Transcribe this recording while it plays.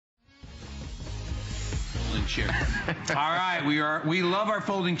folding chair. All right, we love our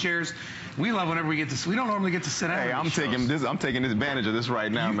folding chairs. We love whenever we get to. We don't normally get to sit down. Hey, I'm taking advantage of this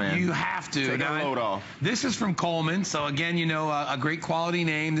right now, man. You have to. Take the load off. This is from Coleman. So again, you know, a great quality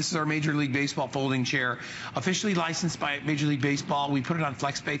name. This is our Major League Baseball folding chair, officially licensed by Major League Baseball. We put it on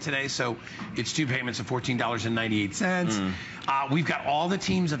FlexPay today, so it's 2 payments of $14.98. We've got all the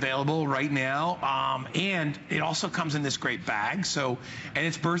teams available right now, and it also comes in this great bag. So, and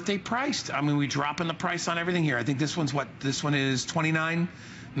it's birthday priced. I mean, we dropping the price on everything here. I think this one's what? This one is $29.99,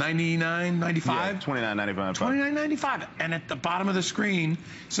 $95. Yeah, $29.95. $29.95, and at the bottom of the screen.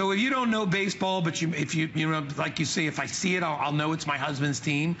 So if you don't know baseball, but if you know, like you say, if I see it, I'll know it's my husband's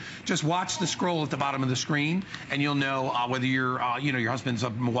team. Just watch the scroll at the bottom of the screen, and you'll know whether you're, you know, your husband's a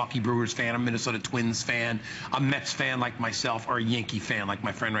Milwaukee Brewers fan, a Minnesota Twins fan, a Mets fan like myself, or a Yankee fan like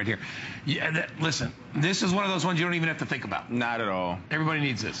my friend right here. Yeah, listen, this is one of those ones you don't even have to think about. Not at all. Everybody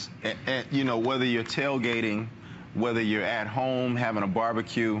needs this. And you know, whether you're tailgating, whether you're at home having a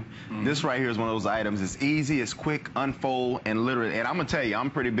barbecue, this right here is one of those items. It's easy, it's quick, unfold, and literally, and I'm gonna tell you, I'm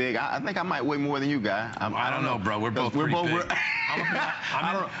pretty big. I think I might weigh more than you, guy. I don't know, bro. We're both pretty big.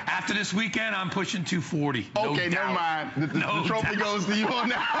 After this weekend, I'm pushing 240. Okay, never mind. The trophy goes to you on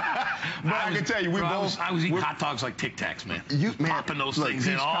that. But I can tell you, I was eating hot dogs like Tic Tacs, man. Popping those things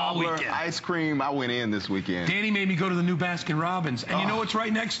in all weekend. Ice cream, I went in this weekend. Danny made me go to the new Baskin Robbins, and you know what's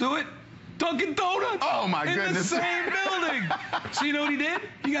right next to it? Dunkin' Donuts. Oh my goodness! In the same building. So you know what he did?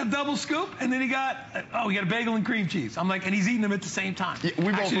 He got double scoop, and then he got he got a bagel and cream cheese. I'm like, and he's eating them at the same time. Yeah,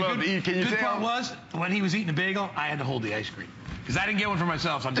 we both love to eat. Can you tell? The good part was when he was eating a bagel, I had to hold the ice cream because I didn't get one for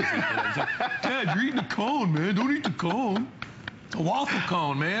myself. So I'm just eating it. He's like, Dad, you're eating a cone, man. Don't eat the cone. It's a waffle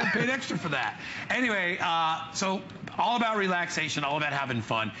cone, man. Paid extra for that. Anyway, so all about relaxation, all about having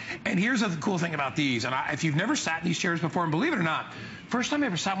fun. And here's the cool thing about these. And if you've never sat in these chairs before, and believe it or not, first time I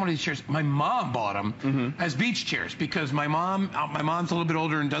ever sat in one of these chairs, my mom bought them as beach chairs because my mom's a little bit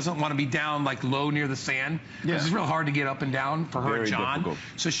older and doesn't want to be down like low near the sand. Yeah. It's real hard to get up and down for her and John. Difficult.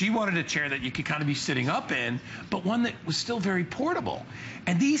 So she wanted a chair that you could kind of be sitting up in, but one that was still very portable.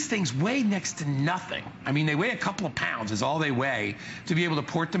 And these things weigh next to nothing. I mean, they weigh a couple of pounds is all they weigh to be able to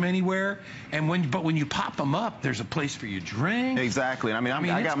port them anywhere. And when you pop them up, there's a place for your drink. Exactly. I mean,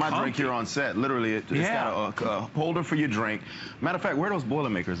 I got my drink here on set. Literally, it's got a holder for your drink. Matter of fact, where are those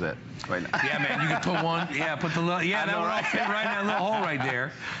Boilermakers at right now? Yeah, man, you can put one. Yeah, put the little. Yeah, that would all fit right in that little hole right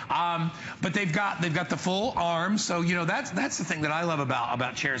there. But they've got the full arms. So you know that's the thing that I love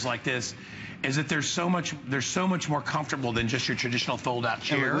about chairs like this. Is that they're so much more comfortable than just your traditional fold-out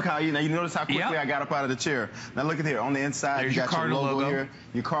chair. Look how you notice how quickly I got up out of the chair. Now look at here on the inside. There's you got your logo here.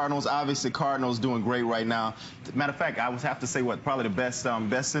 Your Cardinals, obviously Cardinals doing great right now. Matter of fact, I would have to say probably the best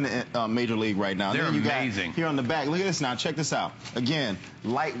in the Major League right now. They're amazing. Here on the back, look at this now. Check this out. Again,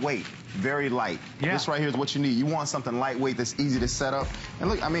 lightweight, very light. Yeah. This right here is what you need. You want something lightweight that's easy to set up. And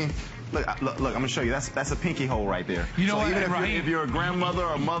look, I mean. Look, I'm going to show you. That's a pinky hole right there. You know what? Even if you're a grandmother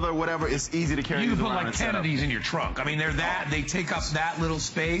or mother, whatever, it's easy to carry. You can put like Kennedys in your trunk. I mean, they take up that little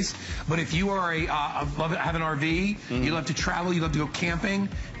space. But if you are have an RV, you love to travel, you love to go camping.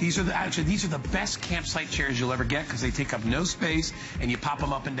 These are the best campsite chairs you'll ever get because they take up no space and you pop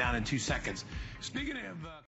them up and down in 2 seconds. Speaking of